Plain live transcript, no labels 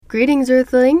Greetings,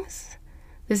 Earthlings.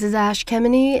 This is Ash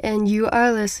Kemeny, and you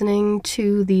are listening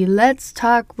to the Let's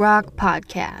Talk Rock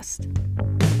podcast.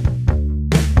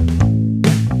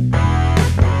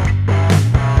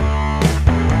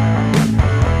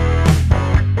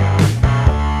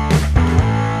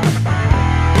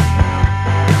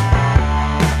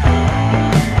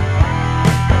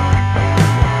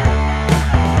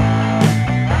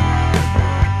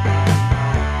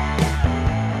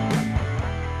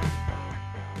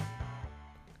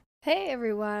 Hey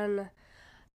everyone,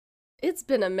 it's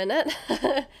been a minute.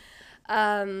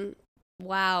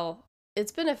 Wow,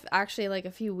 it's been actually like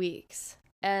a few weeks,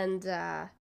 and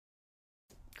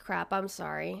crap, I'm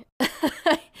sorry.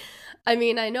 I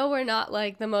mean, I know we're not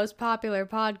like the most popular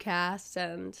podcast,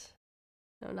 and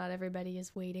not everybody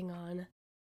is waiting on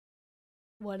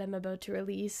what I'm about to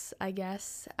release, I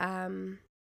guess.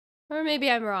 Or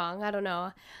maybe I'm wrong, I don't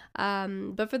know.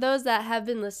 But for those that have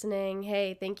been listening,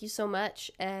 hey, thank you so much,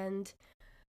 and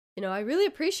I really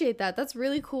appreciate that. That's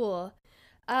really cool.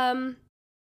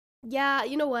 Yeah,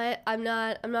 you know what? I'm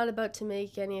not about to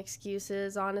make any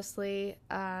excuses, honestly.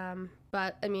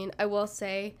 But I mean, I will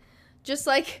say, just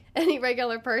like any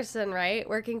regular person, right?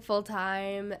 Working full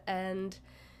time and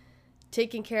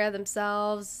taking care of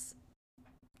themselves,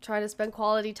 trying to spend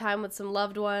quality time with some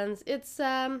loved ones. It's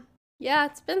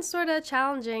been sort of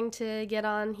challenging to get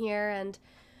on here and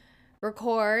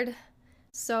record.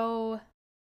 So,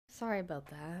 sorry about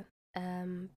that.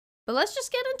 But let's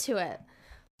just get into it.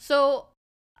 So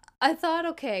I thought,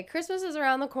 okay, Christmas is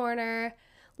around the corner.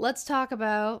 Let's talk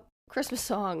about Christmas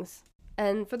songs.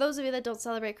 And for those of you that don't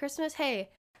celebrate Christmas, hey,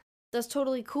 that's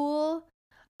totally cool.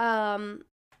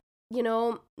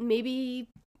 Maybe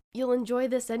you'll enjoy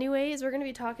this anyways. We're going to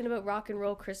be talking about rock and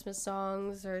roll Christmas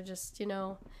songs, or just,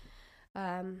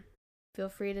 feel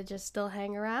free to just still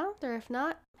hang around. Or if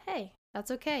not, hey,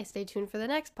 that's okay. Stay tuned for the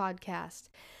next podcast.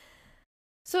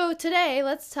 So today,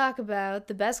 let's talk about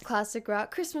the best classic rock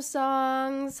Christmas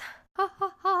songs. Ha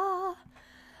ha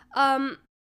ha.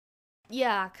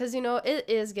 Yeah, because, it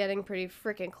is getting pretty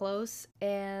freaking close,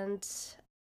 and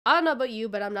I don't know about you,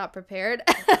 but I'm not prepared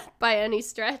by any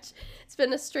stretch. It's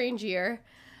been a strange year.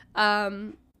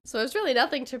 So there's really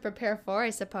nothing to prepare for,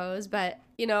 I suppose, but,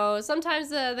 sometimes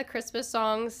the Christmas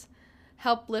songs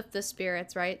help lift the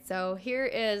spirits, right? So here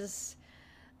is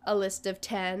a list of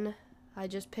 10. I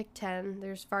just picked 10.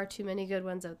 There's far too many good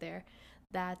ones out there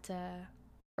that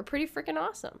are pretty freaking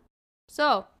awesome.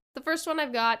 So, the first one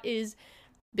I've got is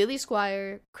Billy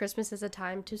Squier, Christmas is a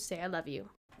Time to Say I Love You.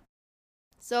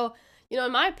 So,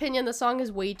 in my opinion, the song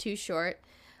is way too short,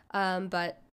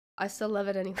 but I still love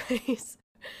it anyways.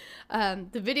 The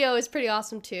video is pretty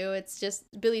awesome too. It's just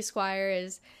Billy Squier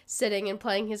is sitting and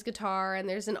playing his guitar, and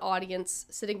there's an audience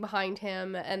sitting behind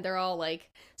him, and they're all like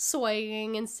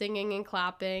swaying and singing and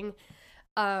clapping.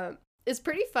 It's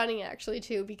pretty funny actually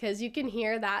too, because you can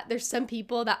hear that there's some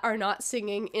people that are not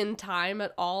singing in time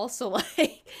at all. So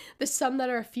like there's some that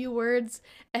are a few words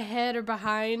ahead or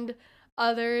behind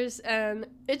others, and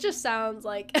it just sounds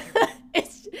like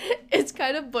it's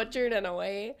kind of butchered in a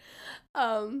way.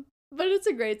 But it's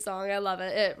a great song. I love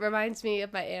it. It reminds me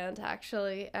of my aunt,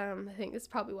 actually. I think it's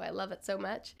probably why I love it so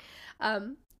much.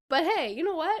 But hey, you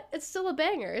know what? It's still a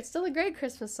banger. It's still a great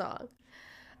Christmas song.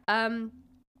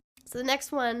 So the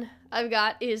next one I've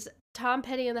got is Tom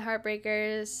Petty and the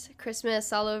Heartbreakers,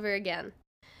 Christmas All Over Again.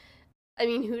 I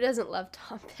mean, who doesn't love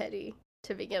Tom Petty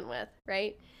to begin with,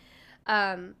 right?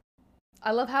 I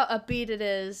love how upbeat it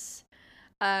is.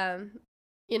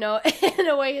 In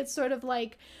a way, it sort of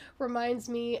like reminds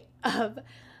me of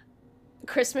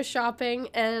Christmas shopping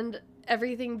and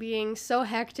everything being so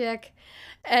hectic,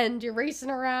 and you're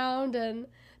racing around and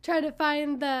trying to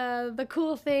find the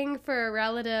cool thing for a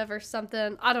relative or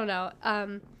something. I don't know.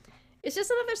 It's just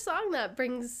another song that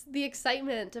brings the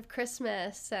excitement of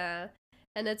Christmas, and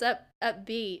it's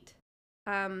upbeat.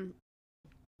 I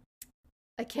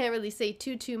can't really say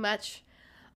too much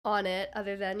on it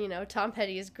other than, Tom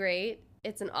Petty is great.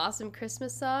 It's an awesome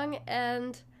Christmas song,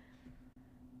 and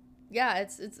yeah,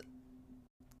 it's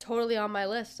totally on my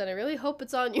list, and I really hope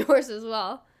it's on yours as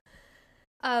well.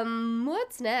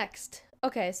 What's next?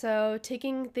 Okay, so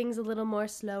taking things a little more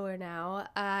slower now.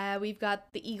 We've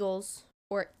got the Eagles,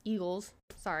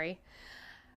 sorry.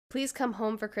 Please Come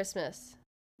Home for Christmas.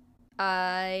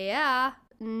 Yeah,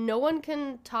 no one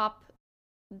can top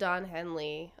Don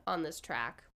Henley on this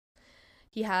track.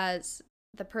 He has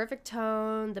the perfect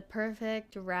tone, the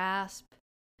perfect rasp.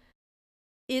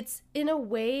 It's in a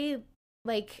way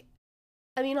like,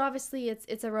 I mean, obviously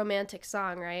it's a romantic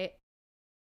song, right?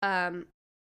 But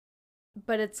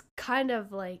it's kind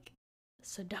of like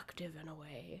seductive in a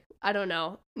way. I don't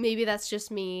know. Maybe that's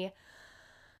just me.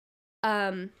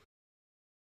 But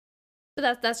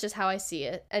that's just how I see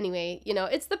it. Anyway,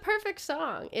 it's the perfect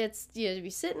song. It's, to be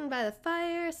sitting by the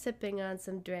fire, sipping on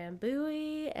some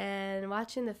Drambuie, and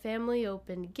watching the family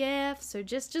open gifts, or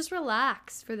just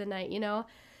relax for the night,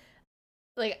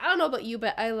 Like, I don't know about you,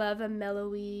 but I love a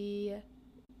mellowy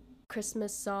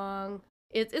Christmas song.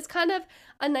 It's kind of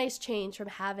a nice change from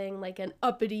having, like, an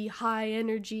uppity, high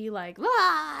energy, like,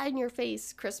 ah, in your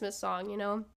face Christmas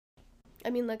song, I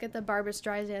mean, look at the Barbra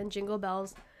Streisand Jingle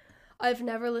Bells. I've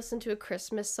never listened to a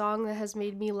Christmas song that has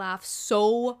made me laugh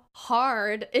so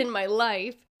hard in my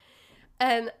life.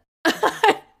 And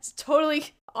it's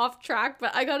totally off track,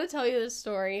 but I gotta tell you this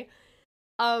story.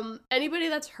 Anybody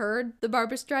that's heard the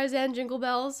Barbra Streisand Jingle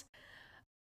Bells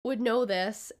would know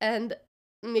this, and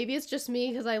maybe it's just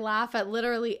me because I laugh at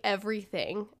literally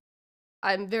everything.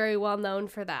 I'm very well known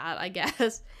for that, I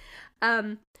guess.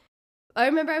 I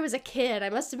remember I was a kid.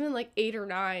 I must have been like 8 or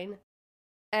 9,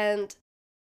 and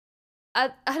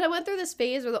I went through this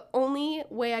phase where the only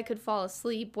way I could fall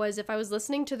asleep was if I was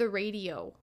listening to the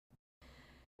radio.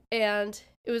 And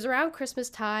it was around Christmas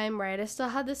time, right? I still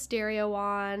had the stereo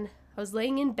on. I was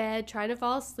laying in bed trying to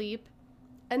fall asleep.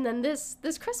 And then this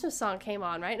Christmas song came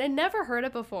on, right? And I never heard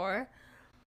it before.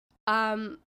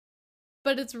 But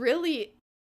it's really,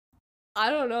 I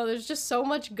don't know, there's just so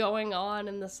much going on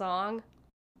in the song.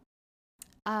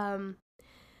 I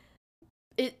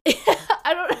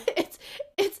don't know,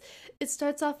 it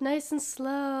starts off nice and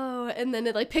slow, and then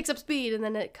it like picks up speed, and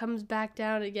then it comes back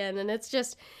down again, and it's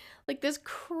just like this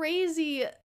crazy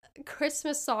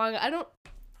Christmas song. I don't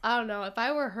know, if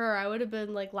I were her, I would have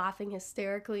been like laughing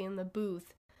hysterically in the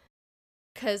booth,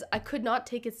 because I could not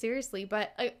take it seriously.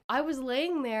 But I was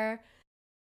laying there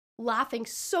laughing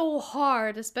so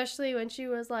hard, especially when she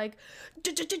was like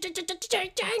just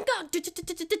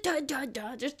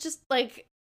like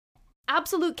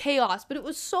absolute chaos, but it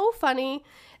was so funny.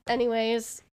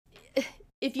 Anyways,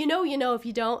 if you know, you know. If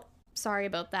you don't, sorry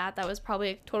about that. That was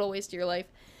probably a total waste of your life.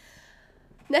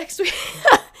 Next we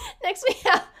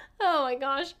have, oh my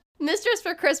gosh, Mistress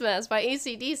for Christmas by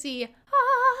AC/DC.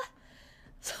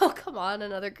 So come on,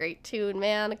 another great tune,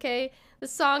 man. Okay, the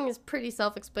song is pretty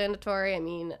self-explanatory. I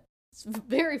mean, it's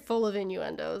very full of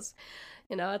innuendos.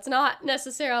 It's not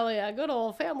necessarily a good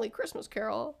old family Christmas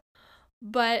carol,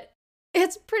 but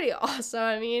it's pretty awesome.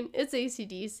 I mean, it's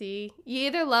AC/DC. You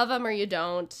either love them or you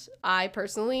don't. I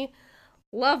personally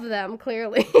love them,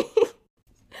 clearly.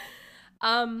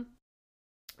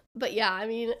 But yeah, I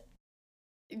mean,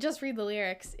 just read the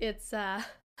lyrics. It's, so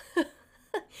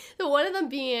one of them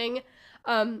being,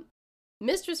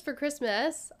 Mistress for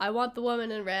Christmas, I want the woman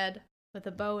in red with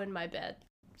a bow in my bed.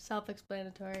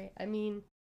 Self-explanatory. I mean,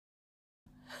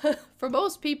 for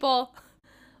most people,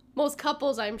 most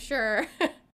couples, I'm sure,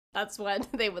 that's what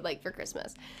they would like for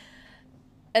Christmas.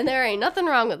 And there ain't nothing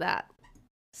wrong with that.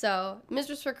 So,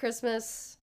 Mistress for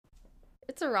Christmas,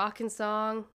 it's a rockin'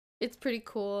 song. It's pretty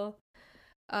cool.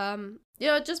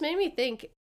 It just made me think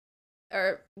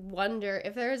or wonder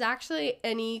if there's actually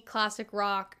any classic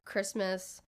rock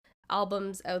Christmas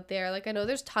albums out there. Like, I know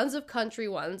there's tons of country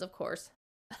ones, of course.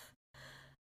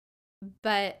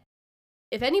 But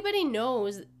if anybody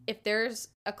knows if there's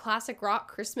a classic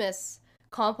rock Christmas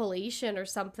compilation or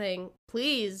something,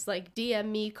 please like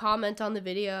DM me, comment on the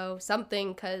video,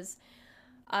 something, because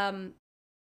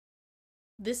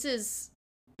this is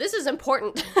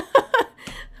important.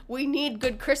 We need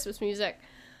good Christmas music.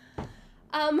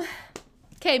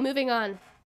 Okay, moving on.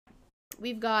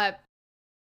 We've got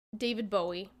David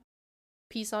Bowie,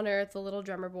 Peace on Earth, The Little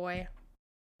Drummer Boy.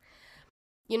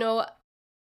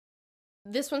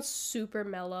 This one's super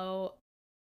mellow,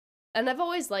 and I've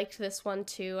always liked this one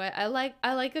too. I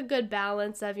like a good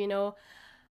balance of,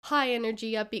 high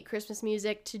energy, upbeat Christmas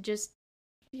music to just,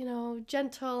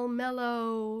 gentle,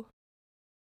 mellow.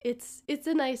 It's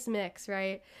a nice mix,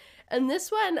 right? And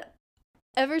this one,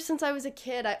 ever since I was a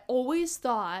kid, I always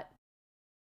thought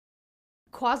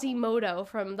Quasimodo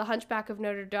from The Hunchback of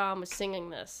Notre Dame was singing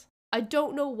this. I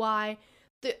don't know why.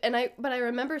 But I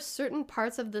remember certain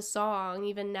parts of the song,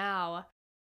 even now,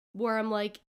 where I'm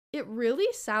like, it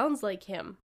really sounds like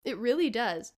him. It really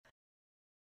does.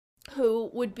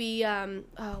 Who would be,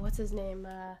 what's his name?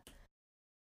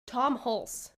 Tom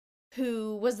Hulce,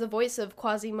 who was the voice of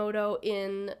Quasimodo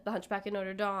in The Hunchback of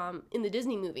Notre Dame in the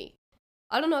Disney movie.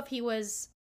 I don't know if he was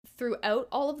throughout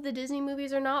all of the Disney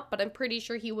movies or not, but I'm pretty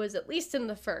sure he was at least in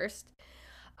the first.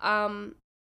 And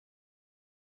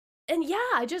yeah,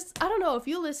 I don't know, if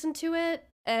you listen to it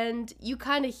and you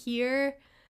kind of hear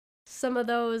some of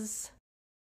those,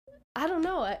 I don't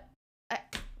know,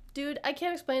 dude, I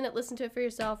can't explain it. Listen to it for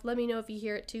yourself. Let me know if you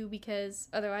hear it too, because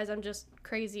otherwise I'm just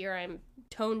crazy or I'm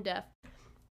tone deaf.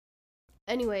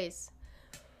 Anyways,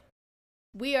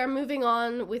 we are moving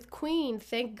on with Queen.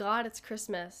 Thank God it's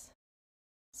Christmas.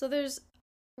 So there's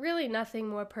really nothing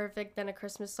more perfect than a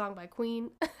Christmas song by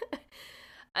Queen.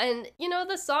 And, you know,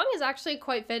 the song is actually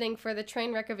quite fitting for the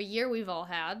train wreck of a year we've all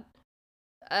had.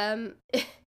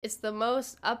 It's the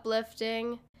most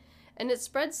uplifting, and it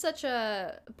spreads such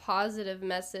a positive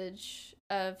message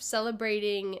of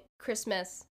celebrating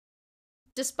Christmas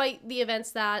despite the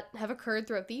events that have occurred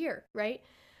throughout the year, right?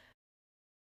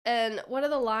 And one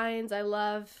of the lines I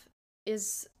love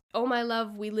is, "Oh, my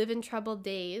love, we live in troubled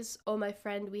days. Oh, my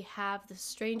friend, we have the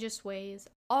strangest ways.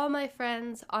 All my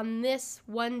friends, on this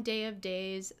one day of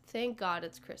days, thank God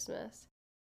it's Christmas."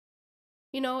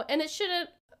 You know, and it shouldn't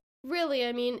really,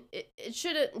 I mean, it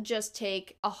shouldn't just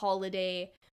take a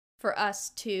holiday for us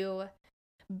to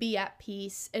be at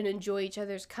peace and enjoy each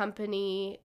other's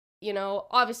company. You know,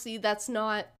 obviously that's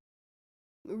not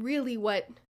really what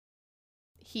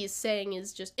he's saying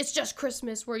is just, it's just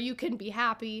Christmas where you can be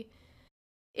happy.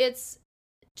 It's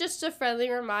just a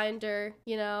friendly reminder,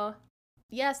 you know,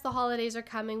 yes, the holidays are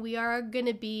coming. We are going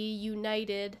to be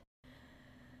united.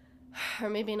 Or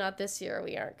maybe not this year,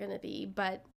 we aren't going to be,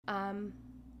 but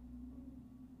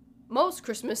most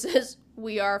Christmases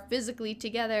we are physically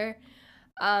together.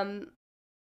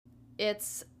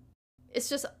 It's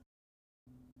just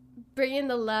bringing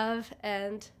the love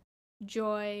and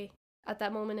joy at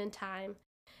that moment in time.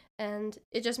 And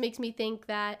it just makes me think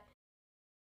that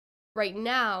right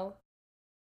now,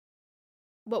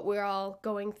 what we're all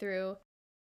going through,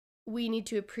 we need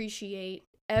to appreciate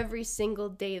every single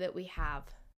day that we have,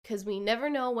 because we never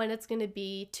know when it's going to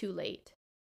be too late.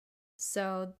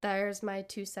 So there's my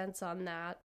 2 cents on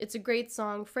that. It's a great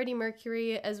song. Freddie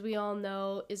Mercury, as we all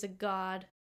know, is a god,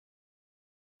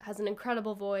 has an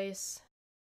incredible voice.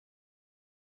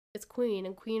 It's Queen,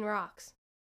 and Queen rocks.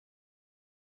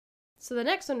 So the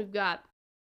next one we've got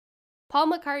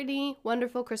Paul McCartney,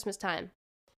 Wonderful Christmas Time.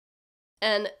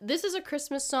 And this is a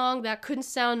Christmas song that couldn't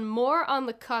sound more on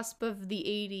the cusp of the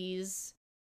 80s.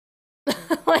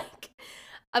 Like,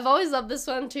 I've always loved this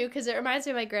one too, because it reminds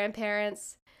me of my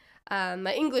grandparents,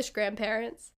 my English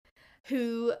grandparents,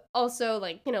 who also,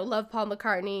 like, you know, love Paul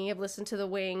McCartney, have listened to the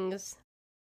Wings,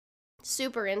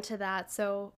 super into that,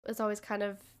 so it's always kind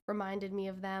of reminded me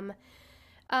of them.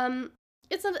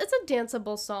 It's a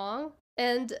danceable song,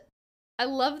 and I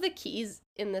love the keys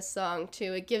in this song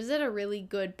too. It gives it a really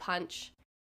good punch.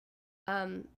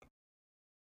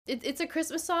 It's a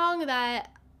Christmas song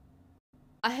that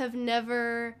I have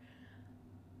never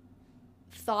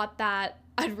thought that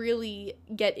I'd really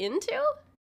get into.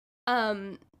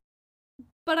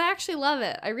 But I actually love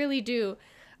it. I really do.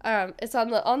 It's on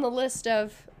the list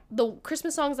of the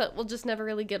Christmas songs that will just never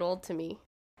really get old to me.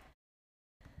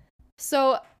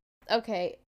 So,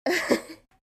 okay.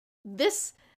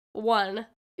 This one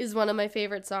is one of my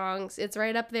favorite songs. It's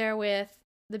right up there with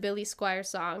the Billy Squier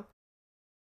song.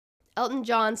 Elton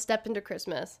John, Step Into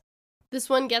Christmas. This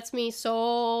one gets me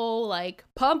so, like,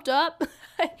 pumped up.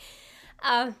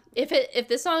 If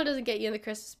this song doesn't get you in the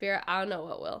Christmas spirit, I don't know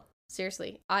what will.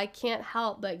 Seriously, I can't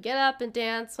help but get up and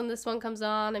dance when this one comes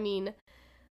on. I mean,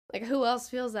 like, who else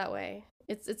feels that way?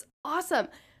 It's awesome.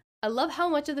 I love how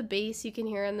much of the bass you can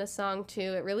hear in this song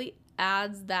too. It really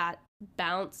adds that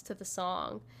bounce to the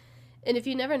song. And if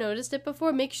you never noticed it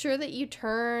before, make sure that you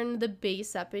turn the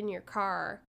bass up in your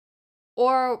car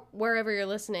or wherever you're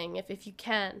listening, if you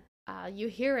can. You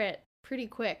hear it pretty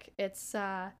quick. It's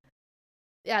the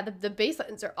bass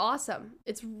lines are awesome.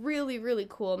 It's really, really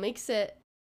cool. Makes it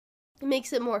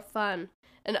more fun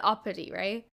and uppity,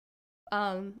 right?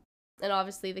 And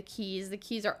obviously the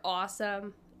keys are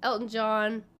awesome. Elton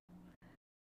John,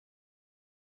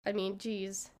 I mean,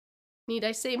 geez, need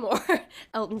I say more?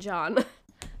 Elton John.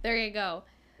 There you go.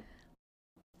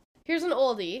 Here's an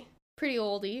oldie, pretty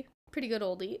good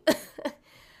oldie.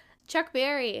 Chuck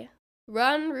Berry,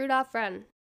 Run, Rudolph, Run.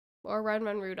 Or Run,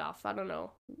 Run, Rudolph. I don't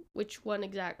know which one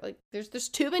exactly. There's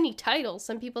too many titles.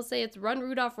 Some people say it's Run,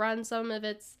 Rudolph, Run. Some of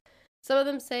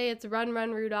them say it's Run,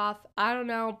 Run, Rudolph. I don't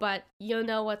know, but you'll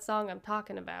know what song I'm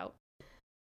talking about.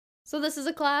 So this is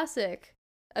a classic.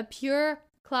 A pure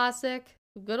classic.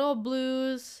 Good old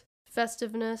blues,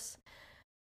 festiveness.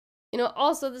 You know,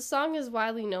 also, the song is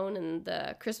widely known in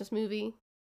the Christmas movie,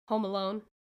 Home Alone.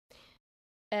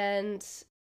 And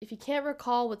if you can't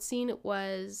recall what scene it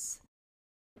was,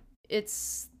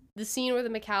 it's the scene where the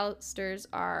McAllisters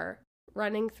are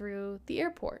running through the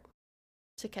airport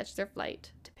to catch their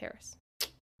flight to Paris.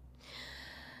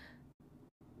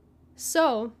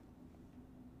 So,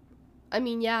 I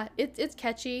mean, yeah, it's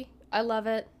catchy. I love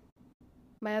it.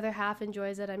 My other half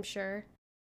enjoys it, I'm sure.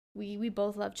 We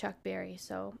both love Chuck Berry,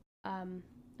 so and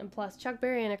plus Chuck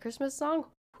Berry and a Christmas song,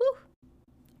 whew,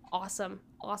 awesome,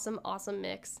 awesome, awesome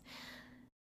mix.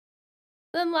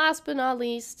 Then last but not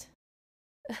least,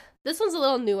 this one's a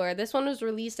little newer. This one was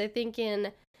released, I think,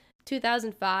 in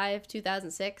 2005,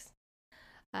 2006.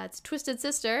 It's Twisted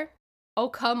Sister. Oh,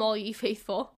 come all ye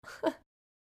faithful.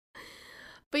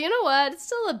 But you know what? It's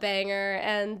still a banger,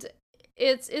 and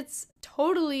it's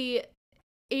totally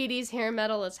 80s hair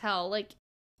metal as hell. Like,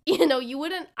 you know,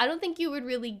 I don't think you would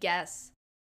really guess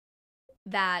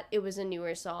that it was a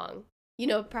newer song. You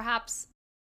know, perhaps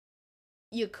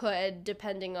you could,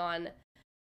 depending on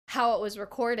how it was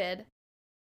recorded.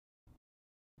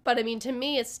 But I mean, to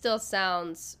me, it still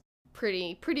sounds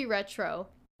pretty retro.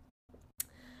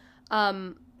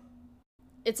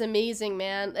 It's amazing,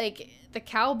 man. Like, the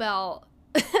cowbell,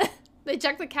 they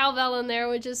chuck the cowbell in there,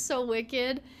 which is so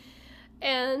wicked.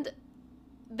 And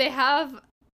they have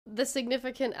the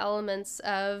significant elements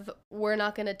of "We're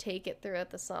Not Gonna Take It" throughout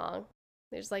the song.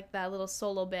 There's like that little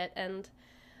solo bit, and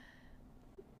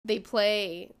they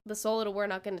play the solo to "We're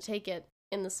Not Gonna Take It"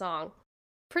 in the song.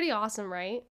 Pretty awesome,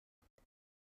 right?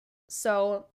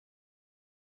 So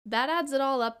that adds it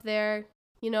all up there.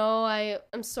 You know,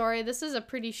 I'm sorry, this is a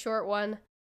pretty short one.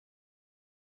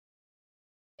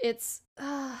 It's,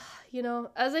 you know,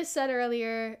 as I said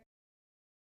earlier,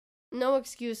 no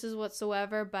excuses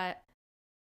whatsoever, but,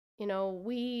 you know,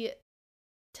 we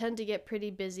tend to get pretty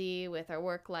busy with our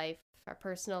work life, our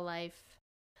personal life.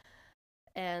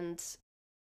 And,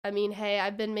 I mean, hey,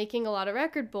 I've been making a lot of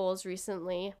record bowls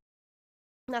recently.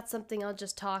 That's something I'll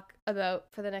just talk about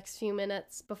for the next few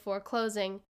minutes before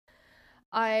closing.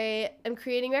 I am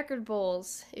creating record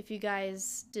bowls, if you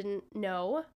guys didn't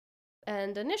know.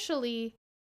 And initially,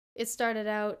 it started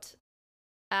out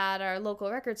at our local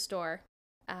record store.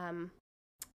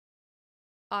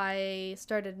 I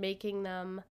started making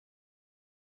them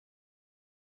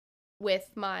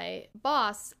with my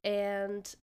boss,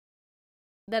 and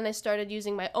then I started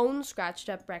using my own scratched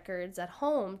up records at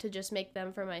home to just make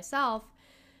them for myself.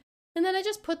 And then I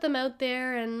just put them out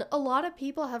there, and a lot of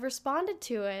people have responded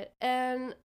to it,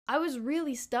 and I was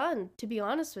really stunned, to be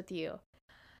honest with you.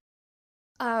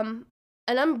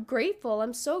 And I'm grateful.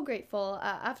 I'm so grateful.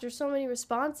 After so many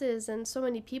responses and so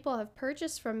many people have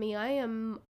purchased from me, I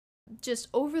am just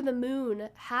over the moon,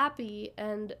 happy,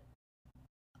 and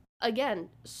again,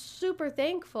 super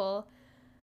thankful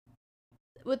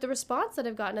with the response that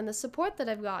I've gotten and the support that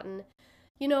I've gotten.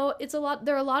 You know,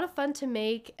 they're a lot of fun to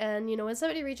make, and, you know, when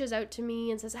somebody reaches out to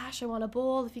me and says, "Ash, I want a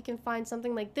bowl, if you can find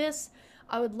something like this,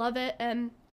 I would love it,"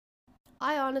 and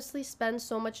I honestly spend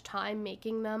so much time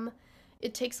making them.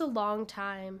 It takes a long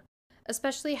time,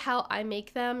 especially how I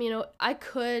make them. You know, I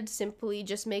could simply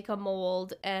just make a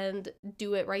mold and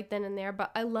do it right then and there,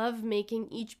 but I love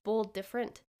making each bowl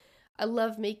different. I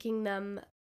love making them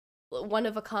one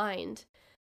of a kind.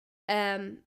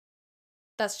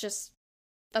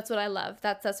 That's what I love.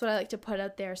 That's what I like to put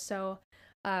out there. So,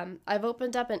 I've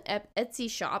opened up an Etsy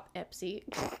shop,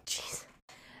 jeez,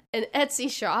 an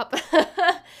Etsy shop,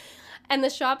 and the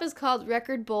shop is called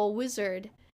Record Bowl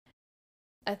Wizard.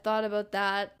 I thought about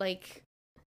that, like,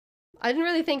 I didn't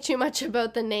really think too much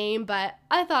about the name, but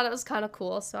I thought it was kind of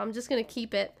cool, so I'm just gonna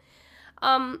keep it.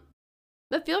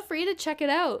 But feel free to check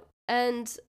it out,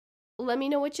 and let me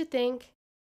know what you think.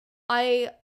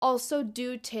 I also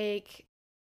do take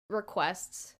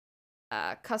requests,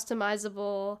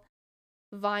 customizable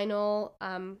vinyl,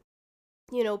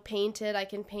 you know, painted. I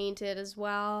can paint it as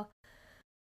well.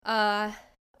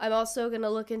 I'm also going to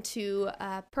look into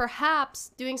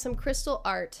perhaps doing some crystal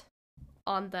art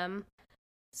on them.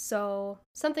 So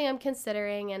something I'm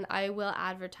considering, and I will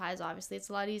advertise, obviously. It's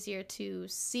a lot easier to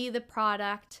see the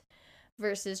product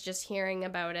versus just hearing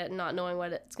about it and not knowing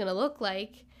what it's going to look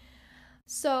like.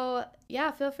 So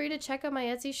yeah, feel free to check out my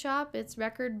Etsy shop. It's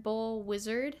Record Bowl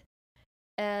Wizard.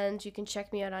 And you can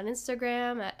check me out on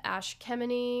Instagram at Ash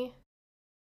Kemeny.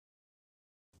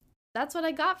 That's what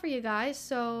I got for you guys.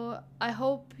 So I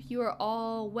hope you are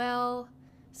all well,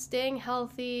 staying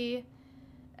healthy,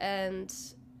 and,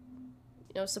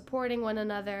 you know, supporting one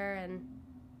another and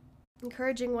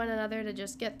encouraging one another to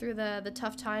just get through the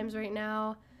tough times right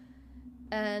now.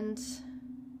 And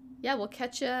yeah, we'll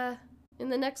catch you in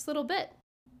the next little bit.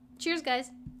 Cheers,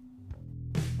 guys.